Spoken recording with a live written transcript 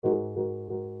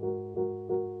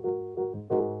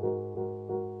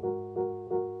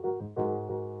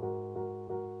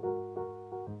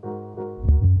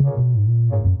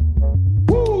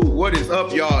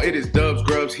up, y'all? It is Dubs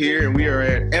Grubs here, and we are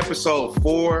at episode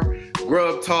 4,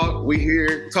 Grub Talk. We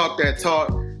here, talk that talk.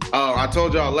 I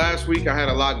told y'all last week I had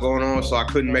a lot going on, so I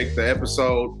couldn't make the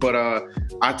episode. But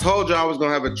I told y'all I was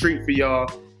gonna have a treat for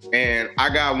y'all, and I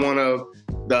got one of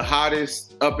the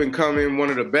hottest, up and coming, one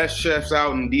of the best chefs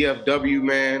out in DFW,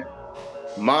 man.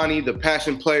 Monty, the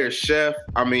Passion Player Chef.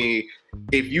 I mean,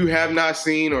 if you have not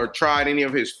seen or tried any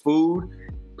of his food,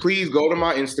 please go to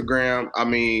my Instagram. I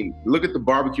mean, look at the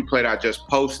barbecue plate I just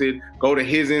posted. Go to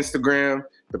his Instagram,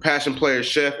 the Passion Player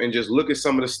Chef, and just look at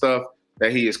some of the stuff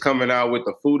that he is coming out with.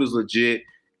 The food is legit.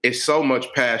 It's so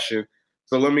much passion.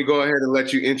 So let me go ahead and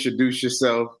let you introduce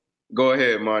yourself. Go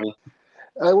ahead, Monty.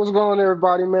 Hey, what's going on,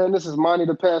 everybody, man? This is Monty,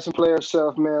 the Passion Player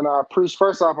Chef, man. First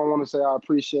off, I want to say I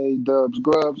appreciate Dubs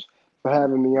Grubs for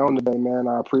having me on today, man.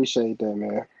 I appreciate that,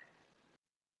 man.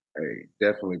 Hey,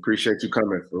 definitely appreciate you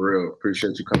coming, for real.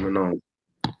 Appreciate you coming on.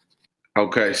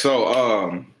 Okay,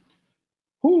 so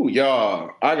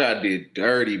y'all, I got did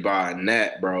dirty by a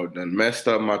gnat, bro. Done messed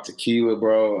up my tequila,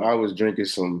 bro. I was drinking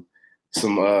some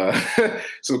some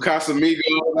Casamigos.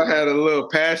 I had a little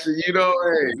passion, you know.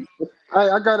 Hey,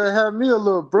 I gotta have me a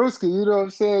little brewski, you know what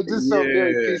I'm saying? Just something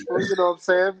very peaceful, you know what I'm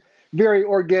saying? Very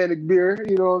organic beer,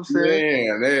 you know what I'm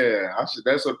saying? Man,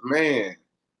 that's what, man.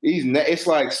 It's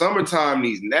like summertime.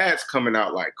 These gnats coming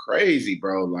out like crazy,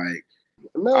 bro. Like, I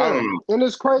don't Man, know. and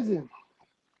it's crazy.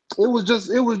 It was just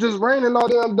raining all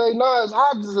damn day. Now it's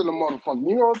hot as in the motherfucker.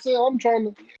 You know what I'm saying? I'm trying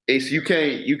to. It's you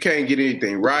can't get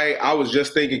anything right. I was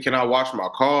just thinking, can I wash my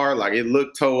car? Like, it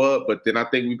looked toe up, but then I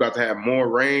think we about to have more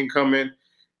rain coming,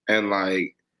 and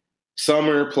like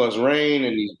summer plus rain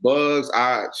and these bugs.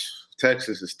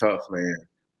 Texas is tough, man.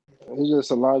 It's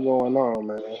just a lot going on,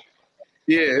 man.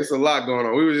 Yeah, it's a lot going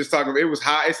on. We were just talking. It was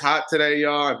hot. It's hot today,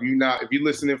 y'all. If you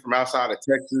listening from outside of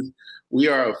Texas, we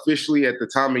are officially at the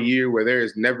time of year where there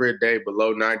is never a day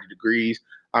below 90 degrees.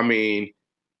 I mean,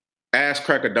 ass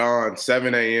crack of dawn,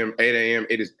 7 a.m., 8 a.m.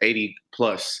 It is 80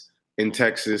 plus in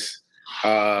Texas.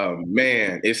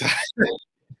 Man, it's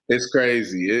it's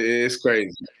crazy. It's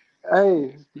crazy.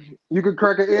 Hey, you could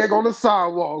crack an egg on the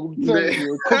sidewalk. I'm telling Man.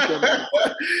 you, cook that.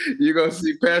 You're gonna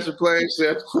see Passion Playing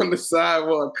Chef on the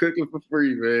sidewalk cooking for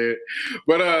free, man.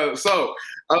 But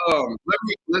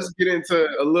let's get into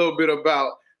a little bit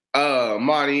about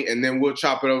Monty, and then we'll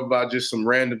chop it up about just some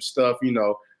random stuff, you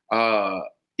know.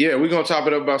 Yeah, we're gonna chop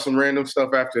it up about some random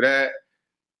stuff after that.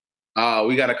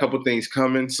 We got a couple things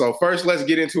coming. So first, let's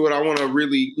get into it. I want to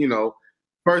really,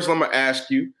 first I'm gonna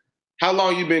ask you, how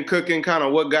long you been cooking? Kind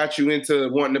of what got you into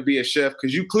wanting to be a chef?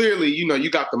 Because you clearly,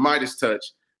 you got the Midas touch.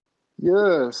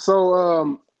 Yeah.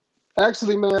 So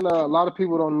actually, man, a lot of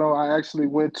people don't know. I actually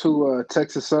went to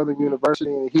Texas Southern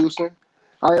University in Houston.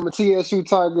 I am a TSU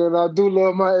Tiger, and I do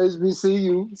love my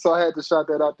HBCU, so I had to shout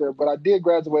that out there. But I did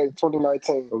graduate in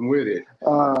 2019. I'm with it.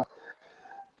 I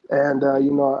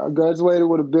graduated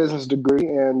with a business degree,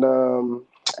 and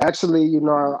actually,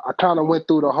 I kind of went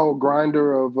through the whole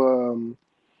grinder of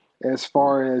as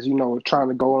far as trying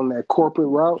to go on that corporate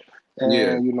route,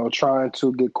 and trying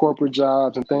to get corporate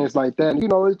jobs and things like that. And,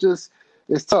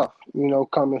 it's tough,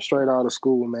 coming straight out of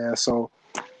school, man. So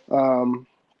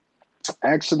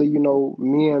actually,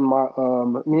 me and my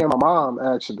mom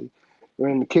actually were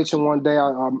in the kitchen one day.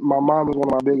 My mom was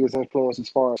one of my biggest influences as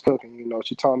far as cooking.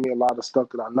 She taught me a lot of stuff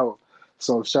that I know.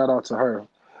 So shout out to her.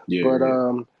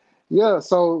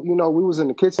 So we was in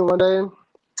the kitchen one day.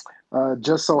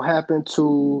 Just so happened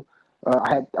to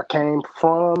I came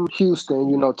from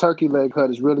Houston. Turkey Leg Hut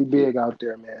is really big out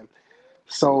there, man.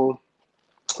 So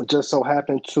just so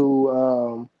happened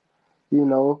to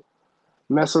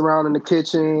mess around in the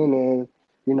kitchen, and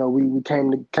we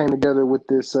came together with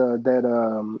this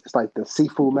it's like the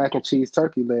seafood mac and cheese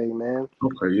turkey leg, man.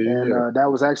 Okay, and that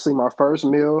was actually my first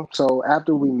meal. So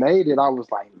after we made it, I was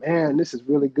like, man, this is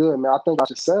really good, man. I think I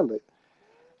should sell it.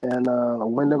 And I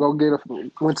went to go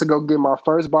get my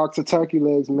first box of turkey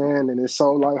legs, man, and it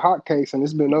sold like hotcakes, and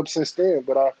it's been up since then.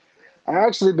 But I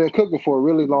actually been cooking for a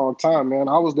really long time, man.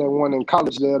 I was that one in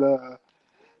college that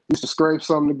used to scrape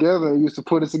something together and used to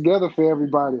put it together for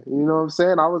everybody. You know what I'm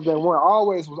saying? I was that one.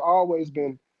 Always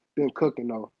been cooking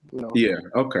though. Yeah.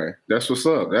 Okay. That's what's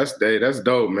up. That's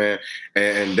dope, man.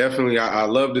 And definitely, I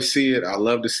love to see it. I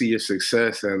love to see your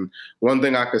success. And one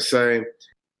thing I could say,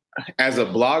 as a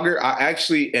blogger, I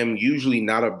actually am usually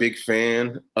not a big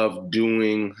fan of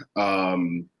doing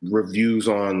reviews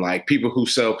on like people who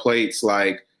sell plates,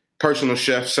 like personal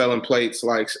chefs selling plates,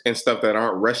 like and stuff that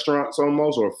aren't restaurants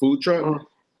almost or a food truck. Mm-hmm.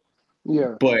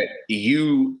 Yeah. But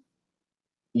you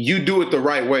do it the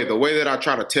right way, the way that I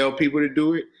try to tell people to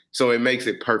do it, so it makes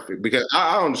it perfect. Because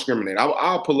I don't discriminate.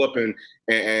 I'll pull up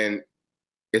and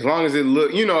as long as it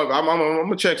look, I'm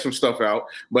gonna check some stuff out.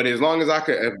 But as long as I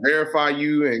could verify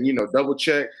you and double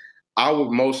check, I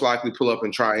would most likely pull up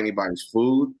and try anybody's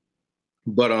food.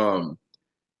 But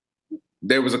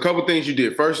there was a couple things you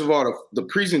did. First of all, the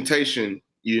presentation,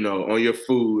 on your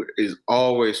food is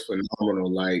always phenomenal.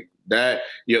 Like that,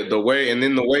 the way, and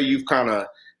then the way you've kind of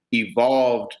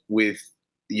evolved with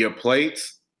your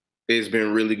plates has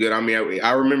been really good. I mean,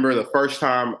 I remember the first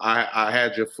time I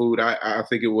had your food. I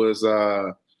think it was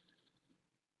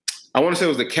I want to say it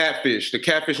was the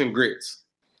catfish and grits.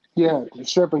 Yeah,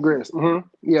 shrimp and grits.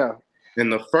 Yeah. And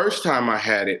the first time I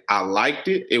had it, I liked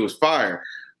it. It was fire.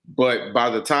 But by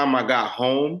the time I got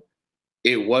home,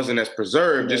 it wasn't as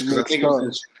preserved just because I think it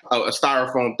was a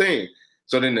styrofoam thing.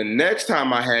 So then the next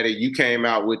time I had it, you came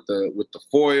out with the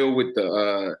foil, with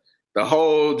the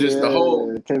whole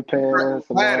tin pan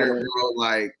platter, bro.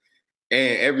 Like,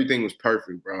 and everything was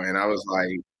perfect, bro. And I was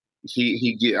like,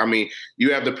 I mean,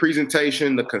 you have the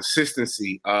presentation, the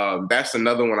consistency. That's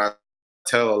another one I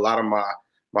tell a lot of my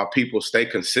people, stay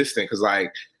consistent, because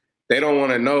like they don't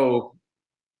want to know,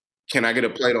 can I get a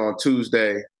plate on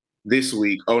Tuesday this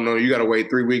week? Oh no, you got to wait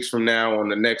 3 weeks from now on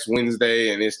the next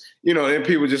Wednesday, and it's then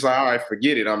people just like, all right,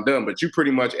 forget it, I'm done. But you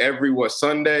pretty much every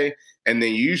Sunday, and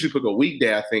then you usually pick a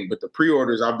weekday, I think. But the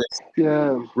pre-orders, I've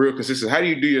been real consistent. How do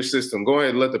you do your system? Go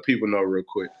ahead and let the people know real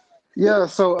quick. Yeah,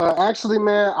 so actually,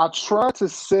 man, I try to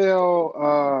sell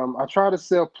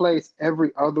plates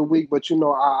every other week, but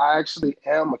I actually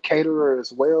am a caterer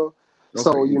as well. Okay.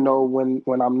 So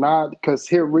when I'm not, because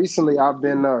here recently I've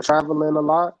been traveling a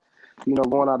lot,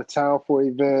 going out of town for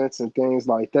events and things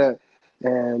like that.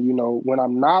 And when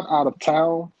I'm not out of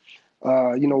town,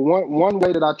 one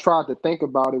way that I tried to think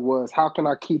about it was, how can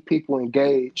I keep people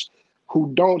engaged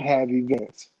who don't have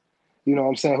events? You know what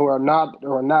I'm saying, who are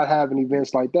not having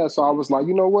events like that. So I was like,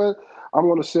 you know what? I'm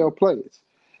going to sell plates.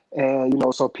 And,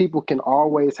 so people can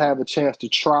always have a chance to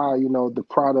try, the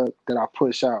product that I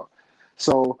push out.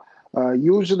 So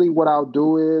usually what I'll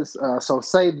do is, so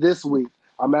say this week,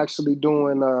 I'm actually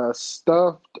doing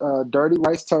stuffed dirty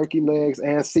rice turkey legs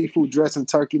and seafood dressing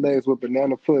turkey legs with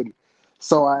banana pudding.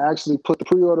 So I actually put the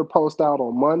pre-order post out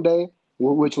on Monday,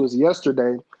 which was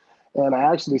yesterday, and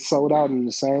I actually sold out in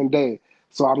the same day.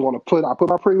 So I put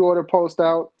my pre-order post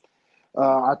out.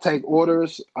 I take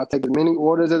orders. I take as many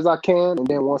orders as I can, and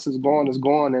then once it's gone, it's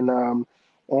gone. And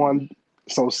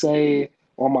say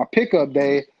on my pickup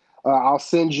day, I'll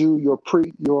send you your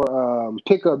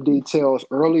pickup details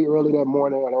early that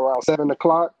morning at around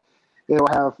 7:00. It'll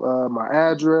have my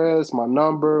address, my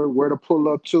number, where to pull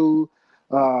up to,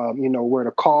 where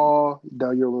to call,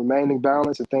 your remaining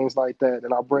balance, and things like that.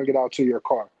 And I'll bring it out to your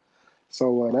car.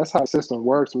 So that's how the system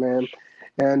works, man.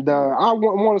 And I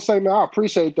want to say, man, I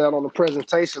appreciate that on the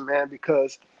presentation, man,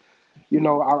 because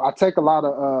I take a lot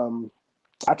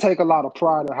of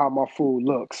pride in how my food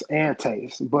looks and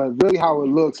tastes, but really how it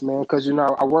looks, man, because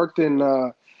I worked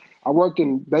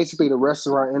in basically the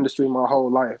restaurant industry my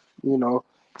whole life,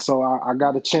 so I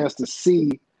got a chance to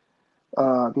see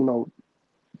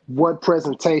what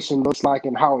presentation looks like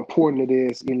and how important it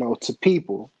is, to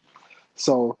people.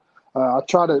 So I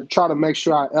try to make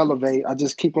sure I elevate. I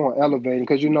just keep on elevating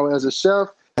because as a chef,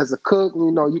 as a cook,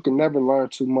 you can never learn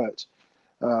too much.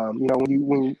 When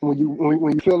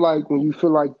you feel like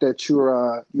that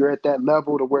you're at that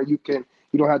level to where you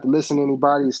don't have to listen to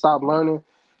anybody and stop learning,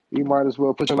 you might as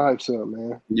well put your knives up,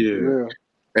 man. Yeah.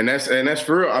 And that's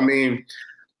for real. I mean,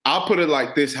 I'll put it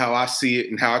like this: how I see it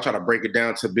and how I try to break it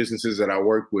down to businesses that I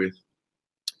work with.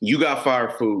 You got fire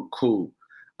food, cool.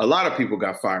 A lot of people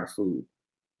got fire food.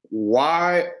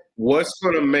 What's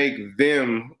going to make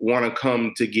them want to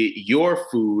come to get your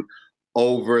food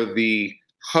over the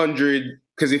 100?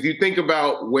 Because if you think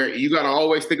about where you got to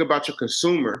always think about your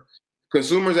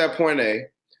consumer's at point A,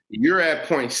 you're at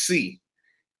point C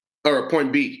or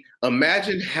point B.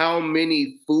 Imagine how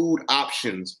many food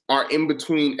options are in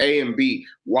between A and B.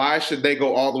 Why should they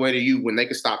go all the way to you when they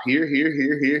can stop here,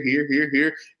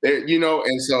 there,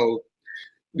 and so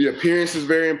the appearance is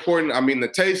very important. I mean, the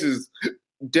taste is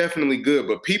definitely good,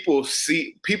 but people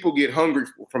get hungry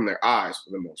from their eyes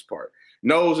for the most part.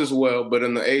 Nose as well, but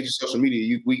in the age of social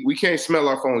media, we can't smell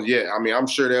our phones yet. I mean, I'm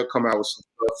sure they'll come out with some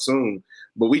stuff soon,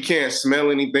 but we can't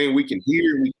smell anything. We can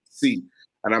hear, we can see.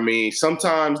 And I mean,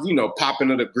 sometimes,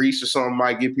 popping of the grease or something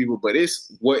might get people, but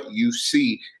it's what you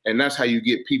see. And that's how you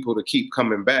get people to keep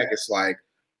coming back. It's like,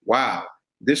 wow,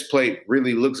 this plate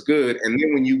really looks good. And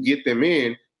then when you get them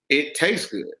in, it tastes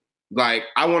good. Like,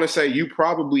 I want to say you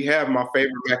probably have my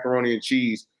favorite macaroni and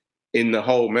cheese in the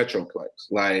whole Metroplex.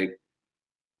 Like,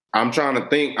 I'm trying to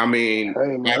think. I mean,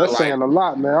 hey, man, that's saying a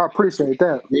lot, man. I appreciate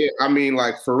that. Yeah, I mean,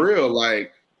 like, for real,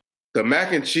 like, The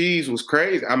mac and cheese was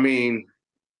crazy. I mean,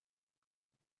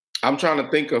 I'm trying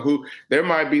to think of who. There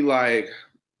might be like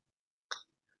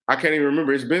I can't even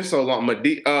remember. It's been so long.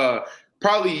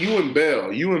 Probably you and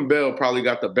Bell. You and Bell probably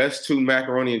got the best two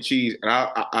macaroni and cheese, and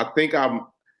I think I'm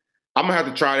gonna have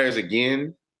to try theirs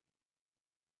again.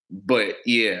 But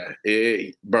yeah,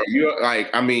 bro, you like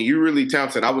I mean, you're really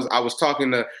talented. I was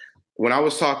talking to when I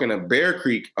was talking to Bear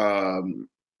Creek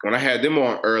when I had them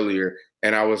on earlier,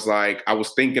 and I was like, I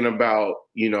was thinking about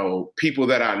people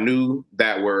that I knew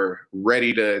that were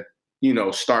ready to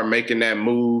start making that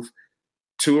move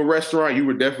to a restaurant. You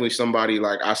were definitely somebody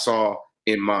like I saw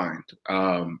in mind.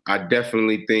 I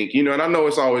definitely think and I know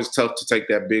it's always tough to take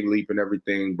that big leap and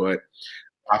everything, but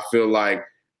I feel like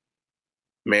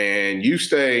man, you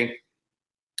stay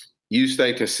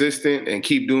consistent and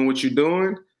keep doing what you're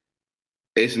doing,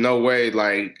 it's no way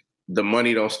like the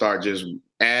money don't start just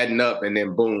adding up and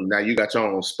then boom, now you got your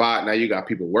own spot. Now you got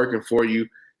people working for you.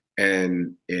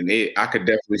 And I could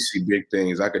definitely see big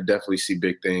things. I could definitely see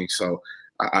big things. So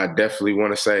I definitely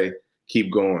want to say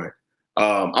keep going.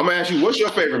 I'm gonna ask you, what's your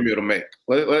favorite meal to make?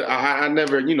 I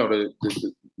never,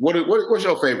 what's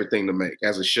your favorite thing to make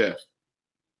as a chef?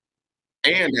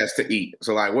 And that's to eat.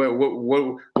 So like,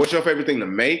 what's your favorite thing to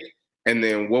make? And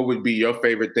then what would be your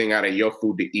favorite thing out of your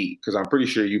food to eat? Because I'm pretty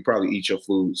sure you probably eat your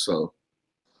food. So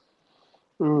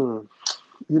Mm.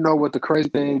 You know what the crazy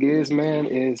thing is, man,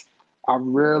 is I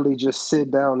rarely just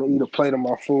sit down and eat a plate of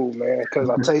my food, man, because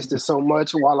I taste it so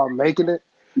much while I'm making it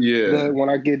yeah, that when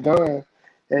I get done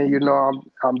and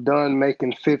I'm done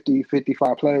making 50,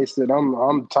 55 plates that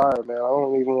I'm tired, man. I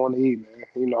don't even want to eat,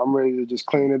 man. I'm ready to just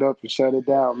clean it up and shut it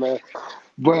down, man.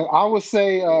 But I would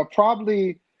say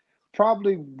probably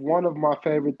one of my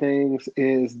favorite things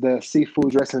is the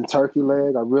seafood dressing turkey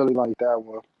leg. I really like that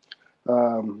one.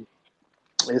 Um,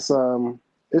 it's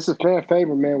a fan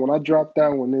favorite, man. When I drop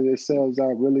that one, it sells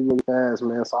out really, really fast,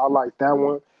 man. So I like that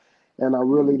one, and I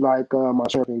really like my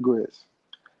shrimp and grits.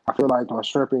 I feel like my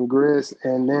shrimp and grits,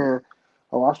 and then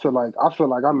I feel like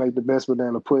I make the best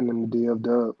banana pudding in the DF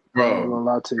Dub. I ain't bro, gonna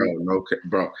lie to you. bro, okay,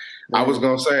 bro. I was Yeah.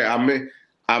 gonna say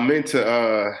I meant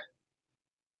to.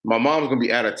 My mom's gonna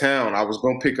be out of town. I was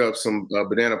gonna pick up some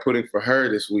banana pudding for her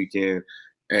this weekend,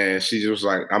 and she just was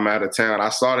like, "I'm out of town." I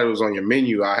saw that it was on your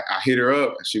menu. I hit her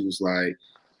up, and she was like,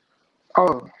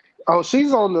 Oh, oh,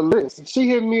 she's on the list. She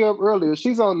hit me up earlier.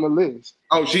 She's on the list.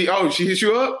 "Oh, she hit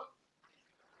you up?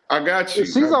 I got you."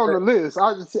 She's on the list.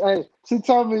 Hey, she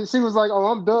told me she was like, "Oh,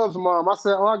 I'm Dub's mom." I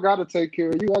said, "Oh, I gotta take care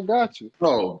of you. I got you."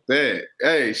 Oh, that.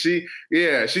 Hey, she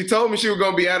told me she was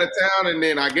gonna be out of town, and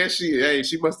then I guess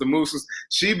she must have moved.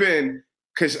 She been,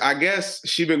 cause I guess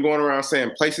she been going around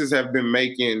saying places have been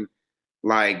making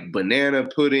like banana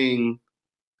pudding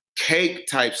cake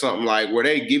type something like where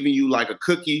they giving you like a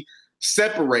cookie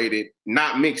separated,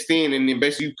 not mixed in, and then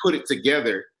basically you put it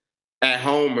together at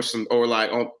home or some or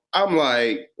like on. I'm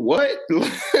like, what?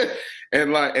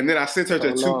 and then I sent her to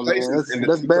Oh two no, man, places, that's and the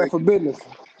that's two bad for places, business.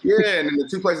 yeah, and then the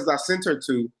two places I sent her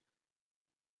to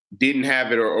didn't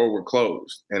have it or were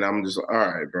closed. And I'm just like, all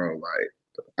right, bro,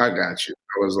 like, I got you.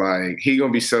 I was like, he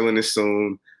gonna be selling this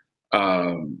soon.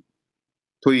 Um,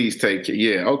 please take it.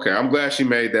 Yeah, okay. I'm glad she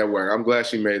made that work. I'm glad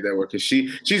she made that work because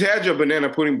she's had your banana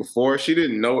pudding before. She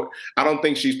didn't know it. I don't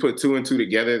think she's put two and two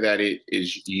together that it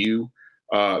is you,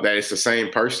 that it's the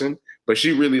same person. But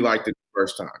she really liked it the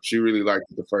first time. She really liked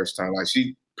it the first time. Like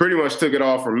she pretty much took it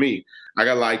all from me. I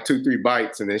got like 2, 3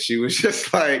 bites, and then she was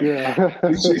just like, Yeah.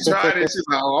 she tried it. She's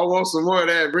like, "Oh, I want some more of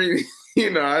that. Bring me."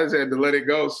 I just had to let it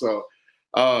go. So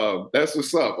that's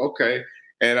what's up. Okay.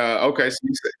 And okay, so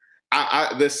you said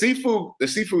the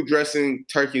seafood dressing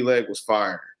turkey leg was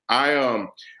fire. How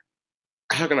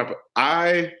can I put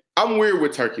I'm weird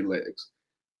with turkey legs.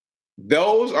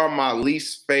 Those are my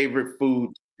least favorite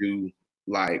food to do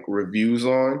like reviews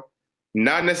on.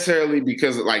 Not necessarily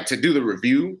because like to do the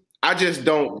review. I just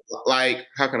don't like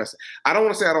how can I say I don't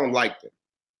want to say I don't like them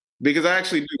because I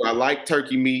actually do. I like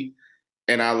turkey meat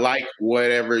and I like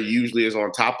whatever usually is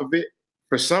on top of it.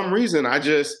 For some reason, I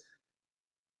just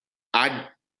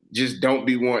don't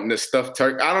be wanting the stuffed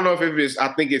turkey. I don't know if it's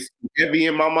I think it's heavy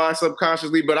in my mind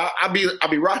subconsciously, but I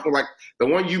be rocking like the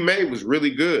one you made was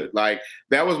really good. Like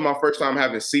that was my first time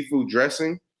having seafood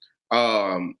dressing.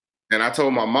 Um, and I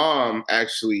told my mom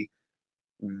actually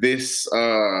this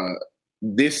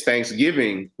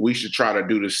Thanksgiving we should try to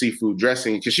do the seafood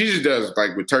dressing because she just does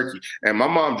like with turkey. And my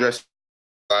mom dressed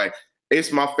like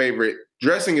it's my favorite.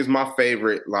 Dressing is my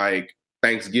favorite like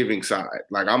Thanksgiving side.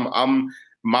 Like I'm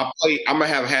my plate. I'm gonna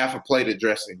have half a plate of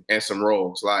dressing and some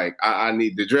rolls. Like I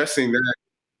need the dressing that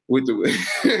with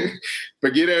the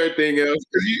forget everything else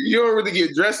because you don't really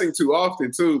get dressing too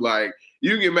often too. Like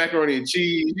You get macaroni and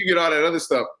cheese, you get all that other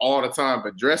stuff all the time,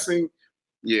 but dressing,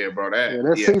 yeah, bro,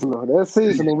 that's seasonal. That's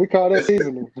seasoning. We call that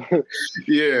seasoning.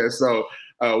 Yeah, so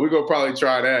we're gonna probably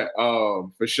try that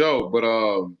for sure. But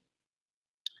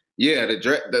yeah,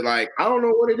 the like I don't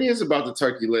know what it is about the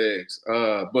turkey legs,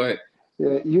 but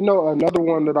Yeah, another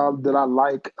one that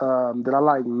I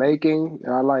like making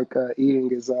and I like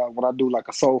eating is when I do like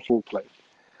a soul food plate.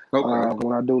 okay,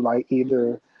 When I do like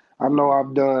either, I know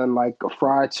I've done like a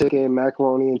fried chicken,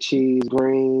 macaroni and cheese,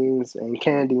 greens, and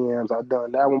candy yams. I've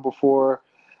done that one before.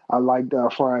 I like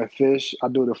frying fish. I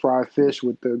do the fried fish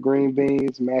with the green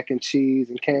beans, mac and cheese,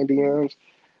 and candy yams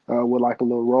with like a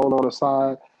little roll on the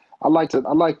side. I like to do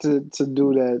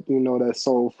that, that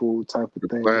soul food type of the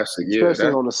thing, classic, yeah, especially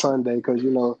that's on a Sunday, because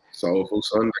soul food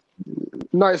Sunday.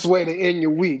 nice way to end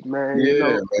your week, man.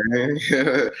 Yeah,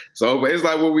 man. So, but it's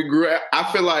like when we grew up.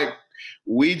 I feel like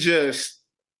we just,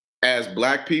 as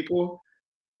Black people,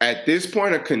 at this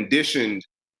point, are conditioned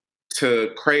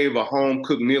to crave a home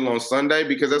cooked meal on Sunday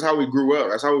because that's how we grew up.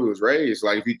 That's how we was raised.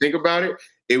 Like if you think about it,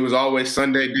 it was always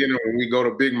Sunday dinner when we go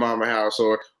to Big Mama house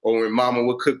or when Mama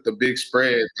would cook the big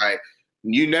spread. Like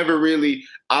you never really.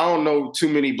 I don't know too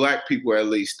many Black people at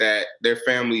least that their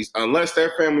families, unless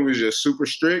their family was just super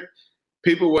strict,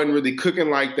 people wasn't really cooking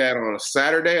like that on a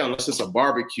Saturday unless it's a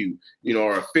barbecue,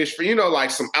 or a fish for, like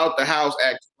some out the house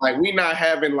act. Like we not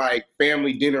having like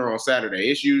family dinner on Saturday.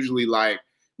 It's usually like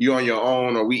you on your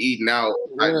own or we eating out.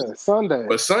 Yeah, Sunday.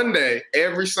 But Sunday,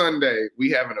 every Sunday,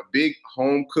 we having a big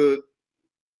home cooked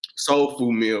soul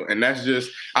food meal, and that's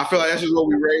just. I feel like that's just what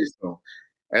we raised on.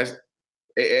 That's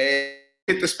it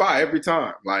hit the spot every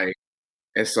time. Like,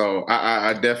 and so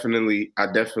I definitely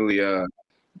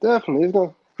Definitely, it's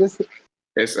gonna. This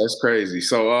It's that's crazy.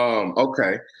 So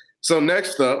okay. So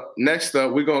next up,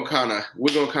 we're gonna kind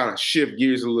of shift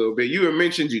gears a little bit. You had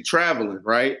mentioned you traveling,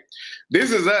 right?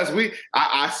 This is us.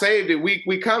 I saved it.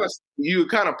 We kind of you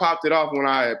kind of popped it off when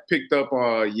I picked up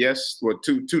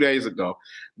two days ago.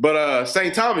 But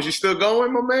St. Thomas, you still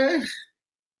going, my man?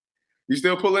 You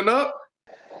still pulling up?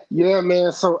 Yeah,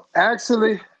 man. So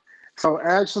actually,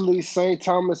 St.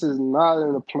 Thomas is not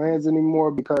in the plans anymore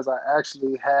because I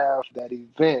actually have that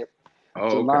event, Oh,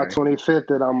 July okay. 25th,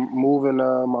 that I'm moving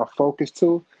my focus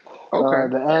to.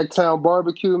 Okay. The Agtown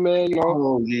Barbecue, man.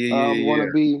 Oh yeah, I'm going yeah,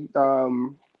 to be.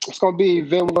 It's going to be an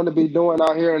event we're going to be doing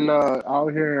out here in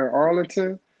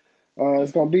Arlington.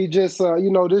 It's going to be just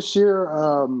this year.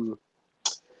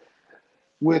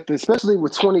 Especially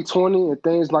with 2020 and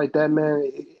things like that, man,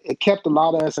 it kept a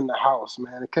lot of us in the house,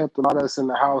 man. It kept a lot of us in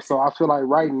the house. So I feel like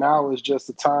right now is just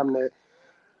the time that,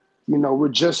 we're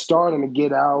just starting to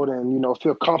get out and,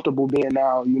 feel comfortable being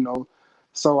out.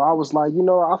 So I was like,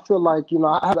 I feel like,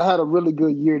 I had a really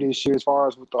good year this year as far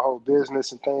as with the whole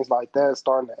business and things like that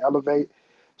starting to elevate.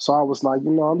 So I was like,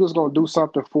 I'm just going to do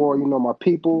something for, my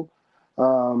people.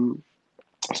 Um,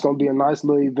 it's going to be a nice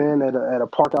little event at a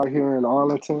park out here in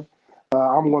Arlington.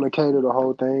 I'm going to cater the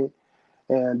whole thing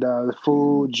and the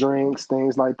food, drinks,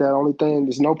 things like that. Only thing,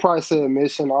 there's no price of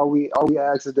admission. All we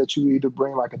ask is that you either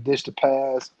bring like a dish to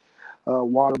pass,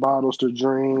 water bottles to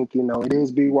drink. It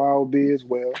is BYOB as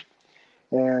well.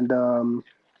 And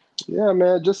yeah,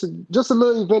 man, just a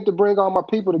little event to bring all my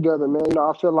people together, man.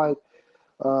 I feel like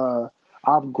uh,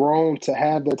 I've grown to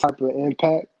have that type of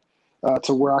impact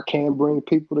to where I can bring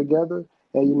people together,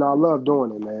 and I love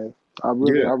doing it, man.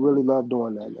 yeah. I really love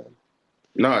doing that, man.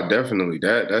 No, definitely.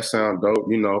 That sounds dope.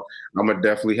 I'm gonna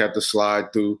definitely have to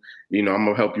slide through. I'm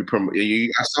gonna help you promote.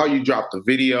 I saw you drop the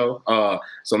video.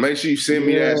 So make sure you send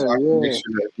me that Yeah, so I can make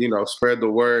yeah. sure that spread the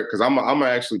word because I'm gonna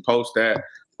actually post that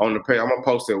on the page. I'm gonna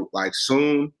post it like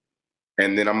soon,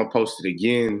 and then I'm gonna post it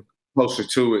again closer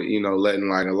to it. Letting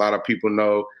like a lot of people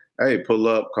know. Hey, pull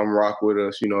up, come rock with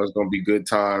us. It's gonna be good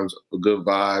times, good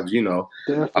vibes.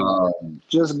 Definitely. Um,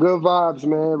 Just good vibes,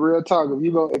 man. Real talk.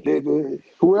 If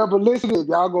whoever listening, if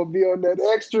y'all gonna be on that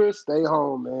extra, stay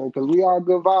home, man. Because we all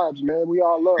good vibes, man. We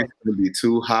all love. It's gonna be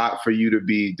too hot for you to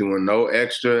be doing no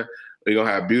extra. You're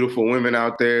gonna have beautiful women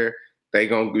out there. They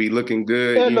gonna be looking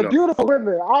good, And the beautiful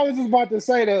women. I was just about to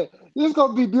say that there's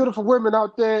gonna be beautiful women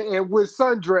out there and with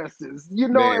sundresses,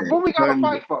 man. and what we gotta Sun,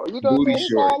 fight for? You know what I'm booty saying?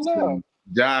 It's all shorts love. and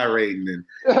gyrating and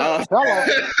Hello.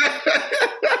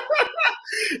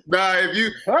 nah. If you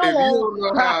Hello. don't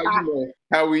know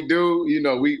how we do,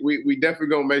 we definitely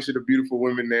gonna make sure the beautiful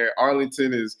women there.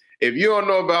 Arlington is. If you don't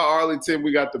know about Arlington,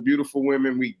 we got the beautiful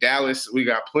women. We Dallas, we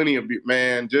got plenty of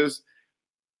man. Just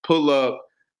pull up.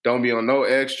 Don't be on no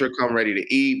extra. Come ready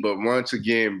to eat. But once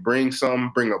again, bring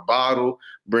some. Bring a bottle.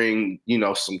 Bring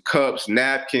some cups,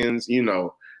 napkins.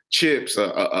 Chips,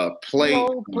 a plate.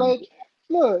 Play.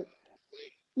 Look,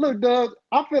 look, Doug,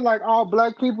 I feel like all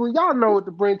black people, y'all know what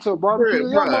to bring to a barbecue.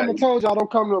 Your Bruh, mama told y'all don't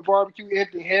come to a barbecue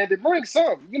empty-handed. Bring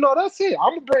something. You know, that's it.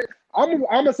 I'm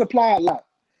gonna supply a lot.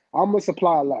 I'm gonna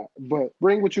supply a lot, but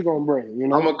bring what you gonna bring. You I'm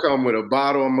know. gonna come with a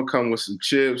bottle. I'm gonna come with some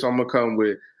chips. I'm gonna come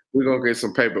with. We're gonna get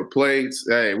some paper plates.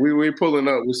 Hey, we pulling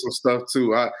up with some stuff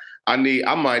too. I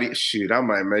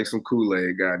might make some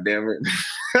Kool-Aid. God damn it,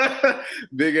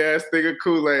 big ass thing of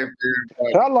Kool-Aid.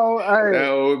 Hello, That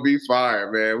hey. would be fire,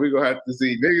 man. We gonna have to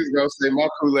see. Niggas gonna say my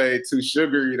Kool-Aid too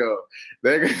sugary though.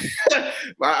 They,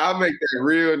 I make that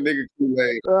real nigga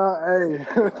Kool-Aid.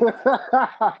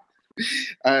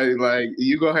 Hey. Like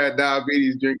you gonna have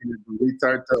diabetes drinking it, we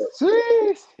turned up.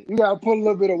 Jeez, you gotta put a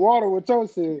little bit of water with your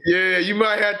shit. Yeah, you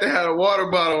might have to have a water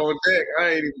bottle on deck. I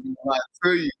ain't even gonna lie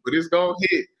to you, but it's gonna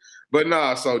hit. But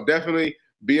nah, so definitely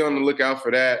be on the lookout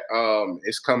for that.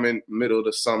 It's coming middle of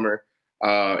the summer.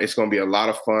 It's gonna be a lot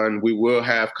of fun. We will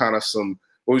have kind of some,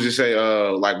 what would you say,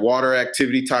 like water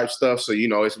activity type stuff. So we're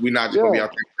not just gonna be Yeah,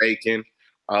 out there baking.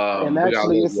 and We got a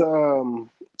actually, little.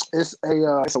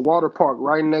 it's a water park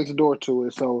right next door to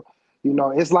it. So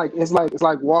it's like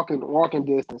walking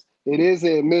distance. It is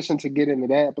an admission to get into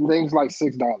that, but things like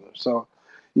 $6. So,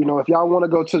 if y'all want to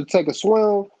go to take a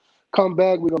swim, come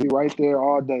back. We're gonna be right there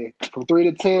all day from 3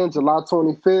 to 10. July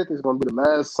 25th is gonna be the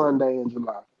last Sunday in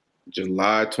July.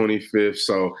 July 25th.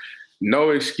 So no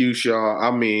excuse, y'all.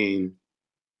 I mean,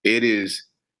 it is.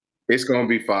 It's gonna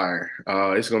be fire.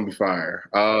 It's gonna be fire.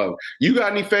 You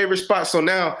got any favorite spots?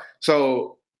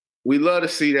 So we love to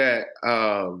see that.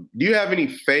 Do you have any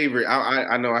favorite?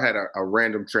 I know I had a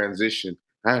random transition.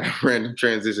 I had a random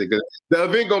transition because the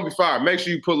event gonna be fire. Make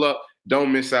sure you pull up.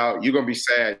 Don't miss out. You're gonna be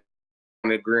sad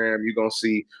on the gram. You're gonna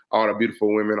see all the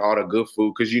beautiful women, all the good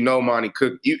food. Because Monty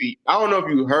cook. I don't know if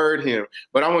you heard him,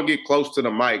 but I'm gonna get close to the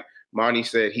mic. Monty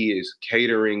said he is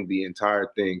catering the entire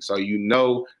thing. So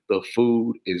the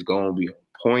food is gonna be on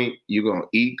point. You're gonna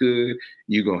eat good.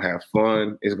 You're gonna have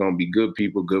fun. It's gonna be good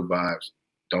people, good vibes.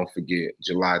 Don't forget,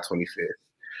 July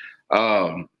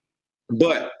 25th.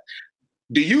 But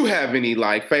do you have any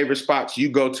like favorite spots you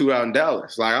go to out in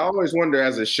Dallas? Like I always wonder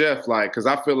as a chef, like, cause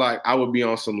I feel like I would be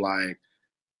on some like,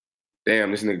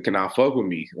 damn, this nigga cannot fuck with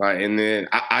me. Like, and then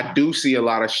I do see a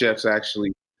lot of chefs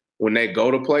actually when they go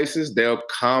to places, they'll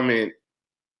comment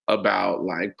about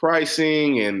like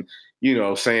pricing and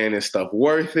saying is stuff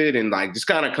worth it and like just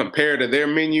kind of compare to their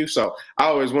menu. So I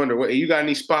always wonder, what you got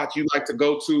any spots you like to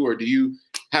go to, or do you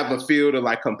have a feel to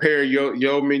like compare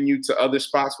your menu to other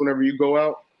spots whenever you go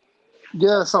out?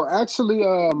 Yeah. So actually,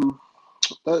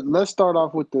 let's start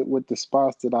off with the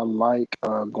spots that I like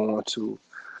going to.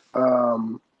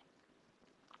 Um,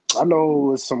 I know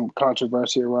it was some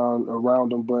controversy around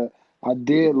them, but I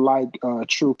did like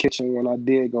True Kitchen when I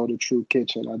did go to True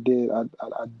Kitchen. I did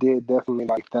definitely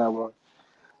like that one.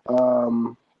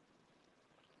 Um,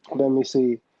 Let me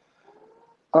see.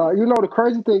 The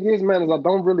crazy thing is, man, is I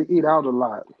don't really eat out a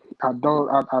lot. I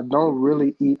don't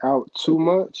really eat out too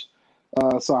much.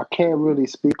 So I can't really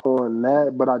speak on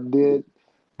that, but I did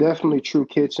definitely True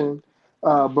Kitchen.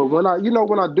 But when I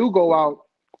do go out,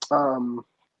 um,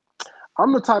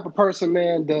 I'm the type of person,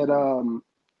 man, that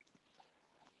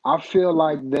I feel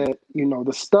like that,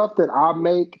 the stuff that I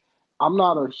make, I'm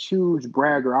not a huge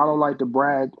bragger. I don't like to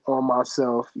brag on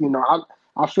myself.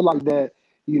 I feel like that,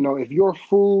 if your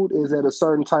food is at a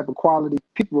certain type of quality,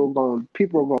 people are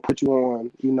gonna put you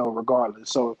on, regardless.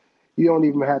 So you don't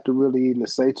even have to really even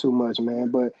say too much, man.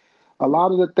 But a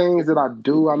lot of the things that I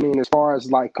do, I mean, as far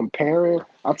as like comparing,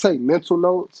 I take mental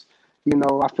notes.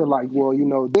 I feel like,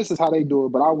 well, this is how they do it,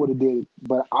 but I would have did it,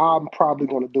 but I'm probably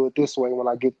going to do it this way when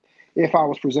I get if I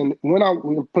was presented when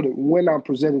I'm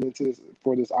presented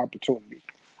for this opportunity,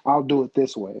 I'll do it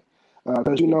this way.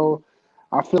 Because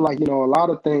I feel like a lot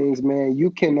of things, man. You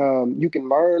can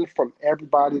learn from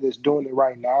everybody that's doing it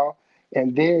right now,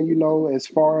 and then as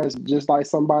far as just like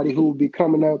somebody who will be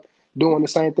coming up doing the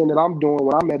same thing that I'm doing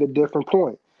when I'm at a different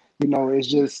point, it's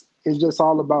just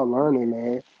all about learning,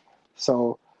 man.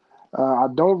 So. I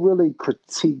don't really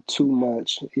critique too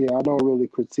much. Yeah, I don't really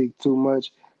critique too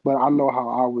much, but I know how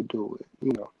I would do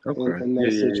it, Okay. in Yeah,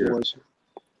 that yeah, yeah. situation.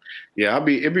 Yeah,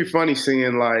 it'd be funny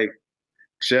seeing like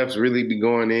chefs really be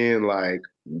going in like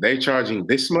they charging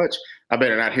this much. I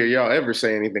better not hear y'all ever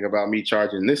say anything about me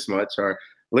charging this much or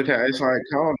look at it's like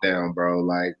calm down, bro.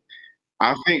 Like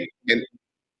I think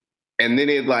and then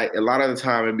it like a lot of the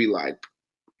time it'd be like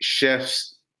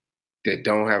chefs that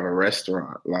don't have a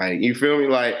restaurant. Like you feel me?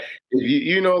 Like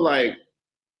if like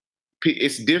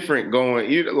it's different going.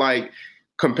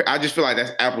 I just feel like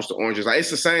that's apples to oranges. Like it's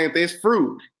the same thing. It's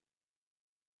fruit,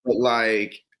 but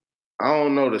like I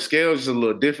don't know. The scale is just a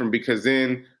little different because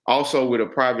then Also with a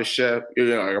private chef,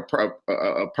 like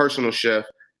a personal chef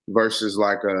versus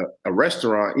like a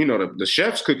restaurant, the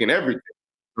chef's cooking everything.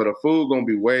 So the food gonna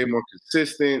be way more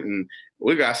consistent, and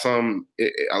we got a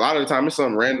lot of the time it's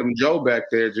some random Joe back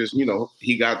there. Just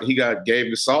he got gave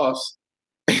the sauce,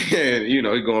 and he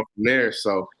going from there.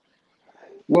 So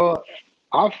Well,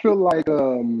 I feel like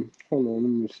hold on, let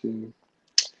me see.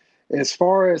 As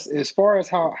far as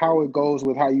how it goes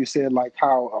with how you said like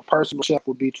how a personal chef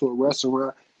would be to a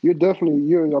restaurant,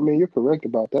 you're correct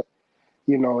about that.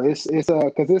 It's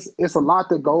because it's a lot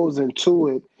that goes into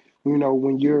it.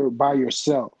 When you're by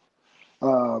yourself.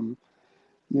 Um,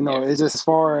 it's just as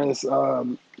far as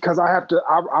because I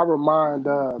remind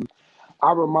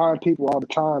people all the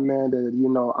time, man,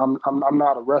 that I'm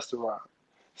not a restaurant.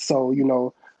 So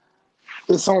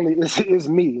it's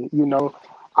me.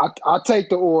 I take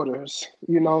the orders.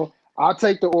 I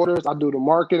take the orders. I do the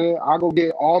marketing. I go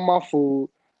get all my food.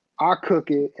 I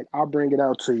cook it and I bring it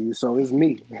out to you. So it's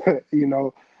me. I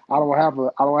don't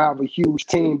have a huge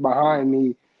team behind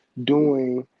me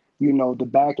doing the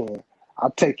back end. I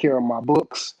take care of my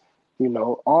books.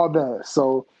 All that.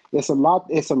 So it's a lot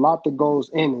that goes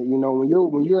in it.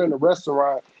 When you're in a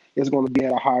restaurant, it's going to be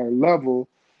at a higher level.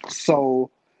 So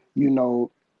you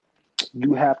know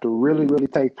you have to really, really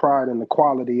take pride in the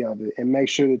quality of it and make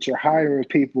sure that you're hiring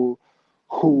people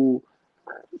who,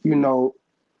 you know,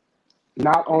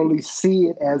 not only see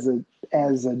it as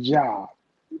a job,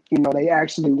 they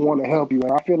actually want to help you.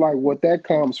 And I feel like what that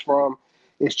comes from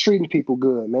is treating people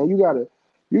good, man. You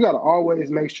gotta always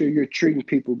make sure you're treating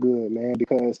people good, man,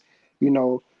 because you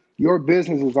know your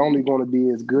business is only going to be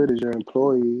as good as your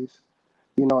employees.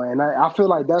 And I feel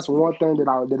like that's one thing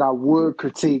that I would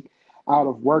critique out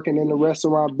of working in the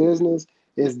restaurant business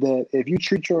is that if you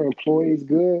treat your employees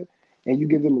good and you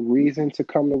give them a reason to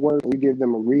come to work and you give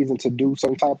them a reason to do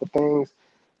some type of things,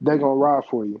 they're gonna ride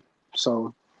for you.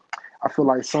 So I feel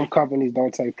like some companies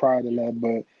don't take pride in that,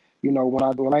 but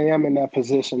when I am in that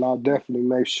position, I'll definitely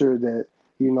make sure that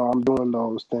I'm doing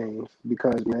those things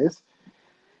because man,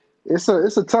 it's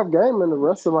a tough game in the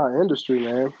restaurant industry,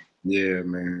 man. yeah,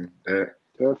 man, that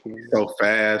Definitely. so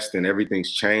fast and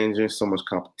everything's changing, so much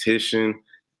competition.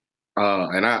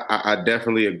 And I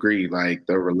definitely agree. Like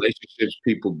the relationships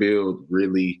people build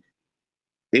really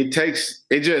it just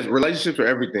relationships are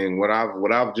everything. What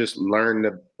I've just learned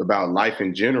about life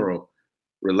in general,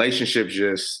 relationships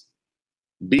just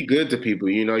be good to people.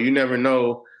 You never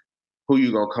know who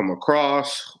you're gonna come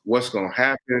across, what's gonna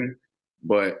happen.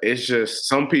 But it's just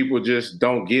some people just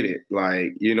don't get it.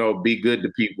 Like, be good to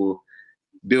people,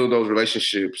 build those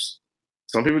relationships.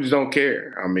 Some people just don't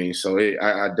care. I mean, so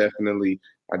I definitely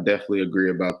agree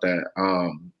about that.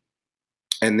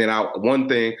 And then one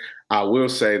thing I will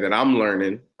say that I'm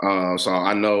learning. So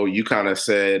I know you kind of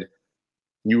said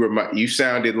you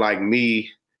sounded like me,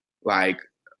 like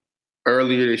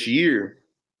earlier this year.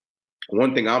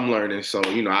 One thing I'm learning. So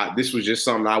this was just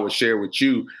something I would share with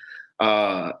you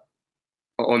uh,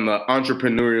 on the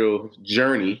entrepreneurial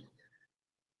journey.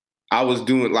 I was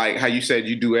doing like how you said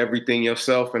you do everything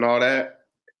yourself and all that.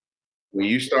 When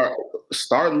you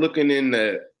start looking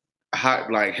into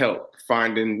like help,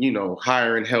 finding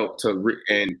hiring help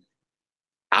and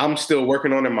I'm still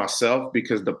working on it myself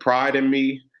because the pride in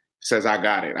me says I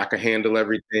got it. I can handle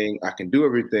everything. I can do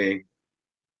everything.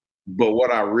 But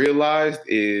what I realized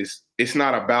is it's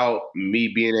not about me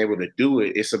being able to do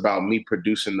it. It's about me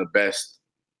producing the best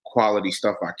quality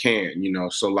stuff I can.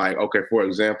 So like, okay, for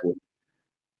example,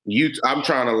 I'm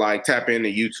trying to like tap into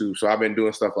YouTube. So I've been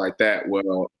doing stuff like that.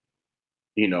 Well,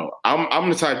 I'm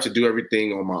the type to do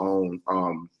everything on my own.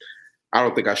 I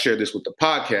don't think I shared this with the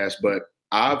podcast, but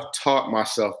I've taught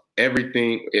myself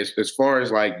everything as far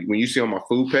as like when you see on my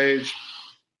food page,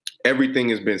 everything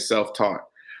has been self-taught.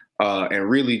 And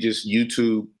really just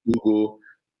YouTube, Google,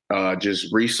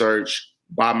 just research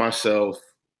by myself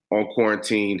on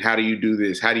quarantine. How do you do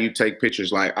this? How do you take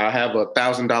pictures? Like I have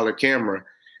 $1,000 camera.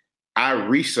 I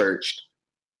researched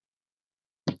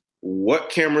what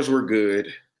cameras were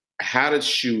good, how to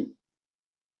shoot,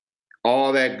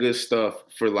 all that good stuff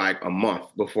for like a month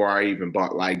before I even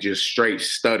bought, like just straight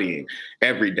studying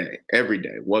every day.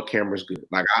 What camera's good?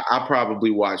 Like I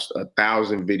probably watched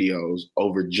 1,000 videos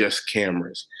over just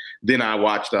cameras. Then I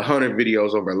watched 100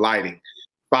 videos over lighting,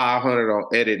 500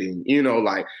 on editing,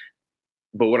 like,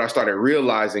 but what I started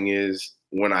realizing is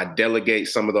when I delegate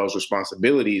some of those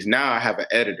responsibilities, now I have an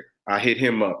editor. I hit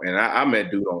him up and I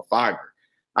met dude on Fiverr.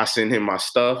 I send him my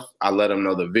stuff. I let him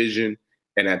know the vision.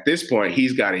 And at this point,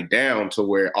 he's got it down to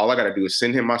where all I got to do is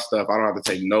send him my stuff. I don't have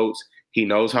to take notes. He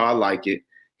knows how I like it.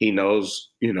 He knows,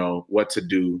 what to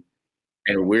do.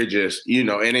 and we're just, and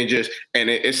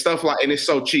it's stuff like, and it's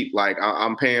so cheap. Like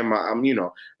I'm paying I'm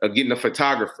getting a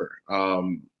photographer.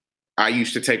 I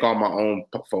used to take all my own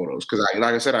photos because,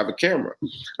 like I said, I have a camera.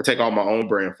 I take all my own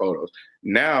brand photos.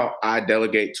 Now I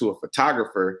delegate to a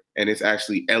photographer, and it's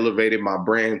actually elevated my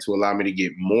brand to allow me to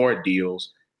get more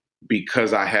deals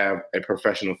because I have a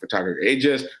professional photographer.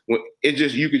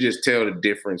 You could just tell the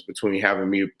difference between having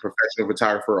me a professional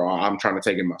photographer or I'm trying to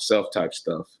take it myself type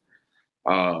stuff.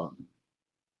 And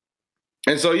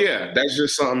so, yeah, that's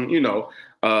just something,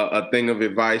 a thing of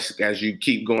advice as you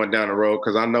keep going down the road,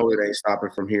 because I know it ain't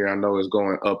stopping from here. I know it's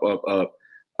going up, up, up.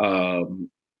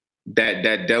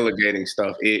 That delegating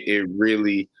stuff, it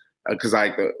really, because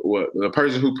like the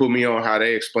person who put me on, how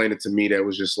they explained it to me, that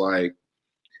was just like,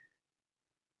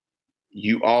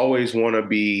 you always want to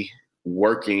be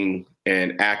working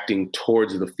and acting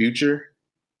towards the future.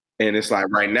 And it's like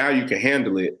right now you can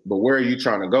handle it, but where are you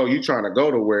trying to go? You're trying to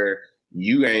go to where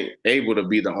you ain't able to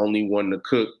be the only one to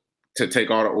cook, to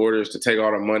take all the orders, to take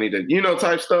all the money, to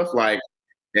type stuff. Like,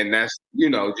 and that's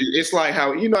it's like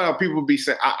how how people be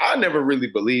saying. I never really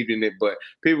believed in it, but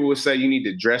people would say you need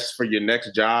to dress for your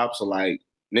next job. So like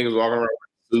niggas walking around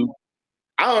with a suit.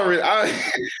 I don't really. I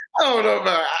don't know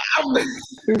about.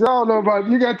 I don't know about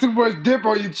you. Got too much dip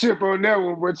on your chip on that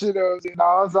one, but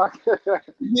I was like,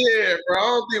 Yeah, bro. I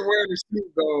don't think wearing a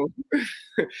suit though.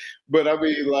 But I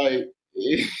mean, like,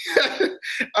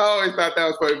 I always thought that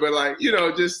was funny. But like,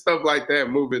 just stuff like that,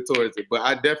 moving towards it. But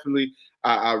I definitely,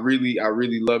 I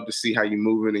really love to see how you're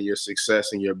moving and your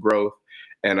success and your growth.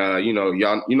 And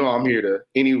y'all, I'm here to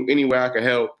any way I can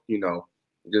help.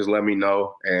 Just let me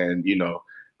know. And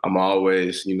I'm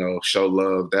always, show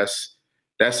love.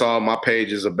 That's all my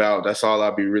page is about. That's all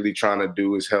I'll be really trying to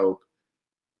do is help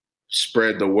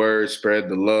spread the word, spread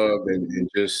the love, and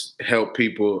just help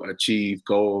people achieve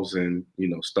goals and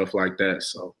stuff like that.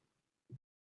 So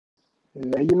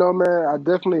yeah, man, I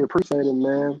definitely appreciate it,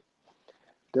 man.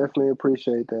 Definitely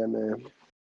appreciate that, man.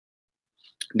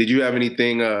 did you have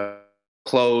anything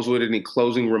close with, any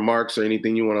closing remarks or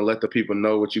anything you want to let the people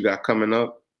know what you got coming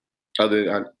up? Go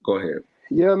ahead.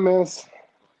 Yeah, man.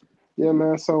 Yeah,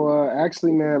 man. So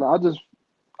actually, man, I just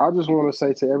want to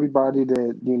say to everybody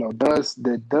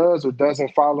that does or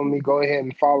doesn't follow me, go ahead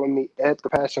and follow me at the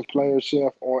Passion Player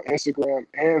Chef on Instagram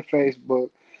and Facebook.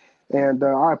 And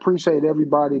I appreciate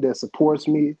everybody that supports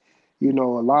me. A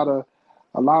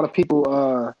lot of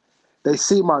people they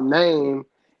see my name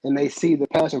and they see the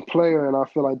Passion Player, and I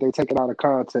feel like they take it out of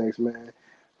context, man.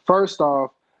 First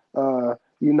off,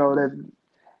 that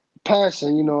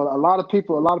passion. A lot of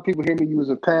people hear me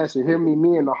using passion. Hear me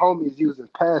and the homies using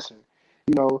passion.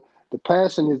 The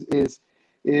passion is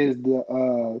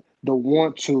the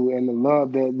want to and the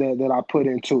love that I put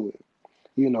into it.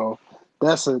 You know,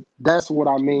 that's what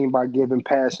I mean by giving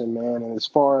passion, man. And as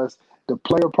far as the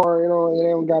player part, it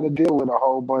ain't got to dealing with a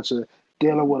whole bunch of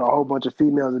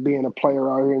females and being a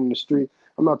player out here in the street.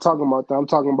 I'm not talking about that. I'm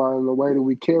talking about in the way that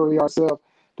we carry ourselves,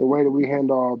 the way that we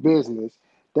handle our business.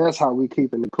 That's how we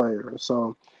keeping the player.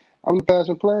 So I'm the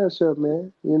Passion Player Chef,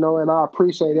 man. And I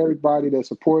appreciate everybody that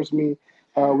supports me.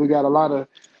 We got a lot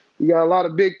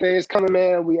of big things coming,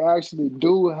 man. We actually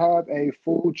do have a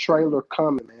full trailer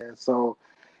coming, man. So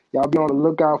y'all be on the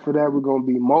lookout for that. We're gonna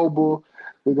be mobile.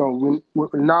 We're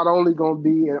not only gonna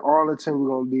be in Arlington, we're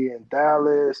gonna be in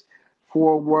Dallas,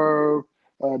 Fort Worth,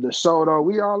 DeSoto.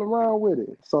 We all around with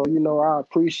it. So I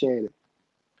appreciate it.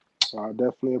 I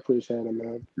definitely appreciate it,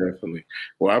 man. Definitely.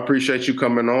 Well, I appreciate you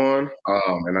coming on,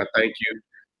 and I thank you.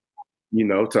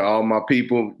 To all my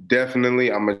people,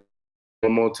 definitely. I'm gonna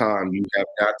one more time. You have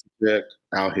got to check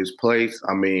out his place.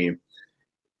 I mean,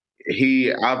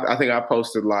 I think I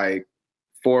posted like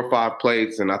 4 or 5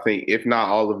 plates, and I think if not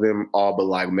all of them, all but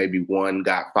like maybe one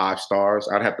got 5 stars.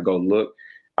 I'd have to go look.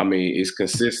 I mean, it's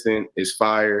consistent. It's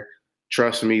fire.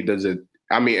 Trust me.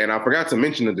 And I forgot to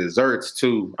mention the desserts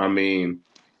too. I mean,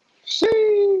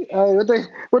 Hey,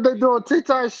 what they doing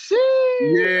TikTok?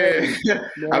 yeah.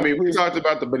 Man, I mean, we talked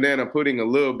about the banana pudding a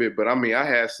little bit, but I mean, I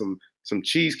had some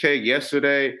cheesecake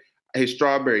yesterday. His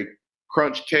strawberry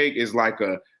crunch cake is like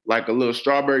a little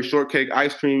strawberry shortcake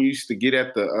ice cream you used to get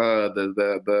at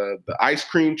the ice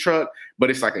cream truck, but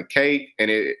it's like a cake and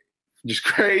it just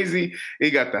crazy.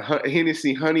 He got the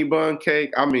Hennessy honey bun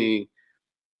cake. I mean,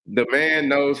 the man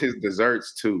knows his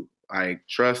desserts too. Like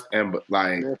trust and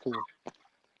like definitely.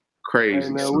 Hey,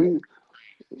 crazy. man,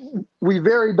 we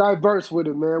very diverse with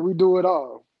it, man. We do it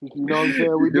all. You know what I'm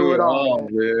saying? We do it all,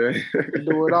 man. We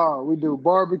do it all. We do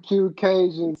barbecue,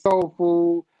 Cajun, soul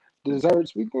food,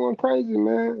 desserts. We going crazy,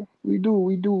 man. We do.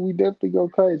 We definitely go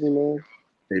crazy, man.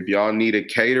 If y'all need a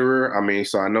caterer, I mean,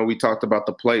 so I know we talked about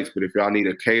the plates, but if y'all need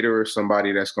a caterer,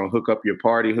 somebody that's gonna hook up your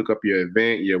party, hook up your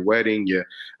event, your wedding,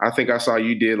 I think I saw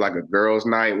you did like a girls'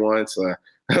 night once,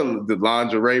 the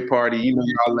lingerie party. You know,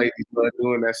 y'all ladies love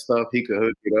doing that stuff. He could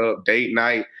hook it up. Date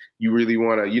night, you really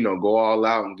want to, go all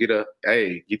out and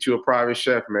get you a private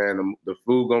chef, man. The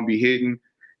food gonna be hitting.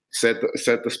 Set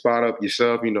the spot up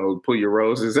yourself, pull your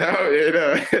roses out,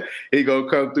 and he gonna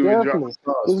come through and drop the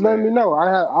sauce. Just let me know.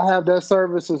 I have that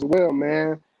service as well,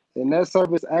 man. And that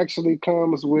service actually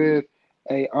comes with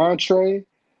a entree.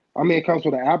 It comes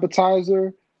with an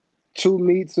appetizer, 2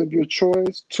 meats of your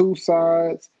choice, 2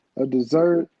 sides, a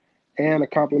dessert, and a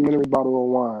complimentary bottle of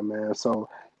wine, man. So,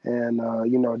 and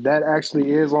that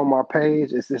actually is on my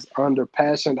page. It's under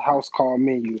Passion House Call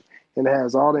menu, and it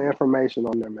has all the information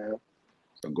on there, man.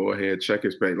 So go ahead, check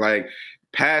his page. Like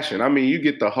Passion, you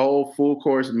get the whole full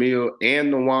course meal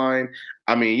and the wine.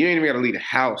 You ain't even got to leave the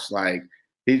house. Like,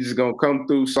 he's just going to come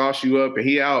through, sauce you up, and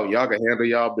he out. Y'all can handle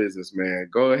y'all business, man.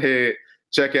 Go ahead,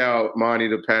 check out Monty,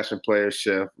 the Passion Player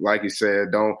Chef. Like you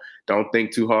said, don't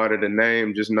think too hard of the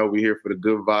name. Just know we're here for the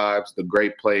good vibes, the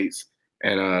great plates.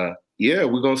 And,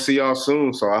 we're going to see y'all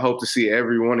soon. So I hope to see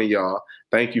every one of y'all.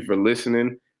 Thank you for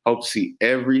listening. Hope to see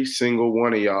every single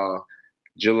one of y'all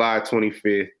July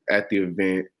 25th at the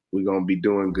event. We're going to be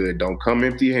doing good. Don't come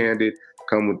empty-handed.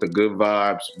 Come with the good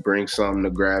vibes. Bring something to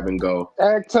grab and go.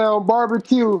 Agtown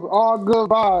Barbecue. All good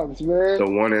vibes, man. The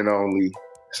one and only.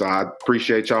 So I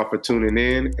appreciate y'all for tuning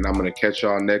in, and I'm going to catch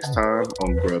y'all next time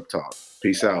on Grub Talk.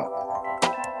 Peace out.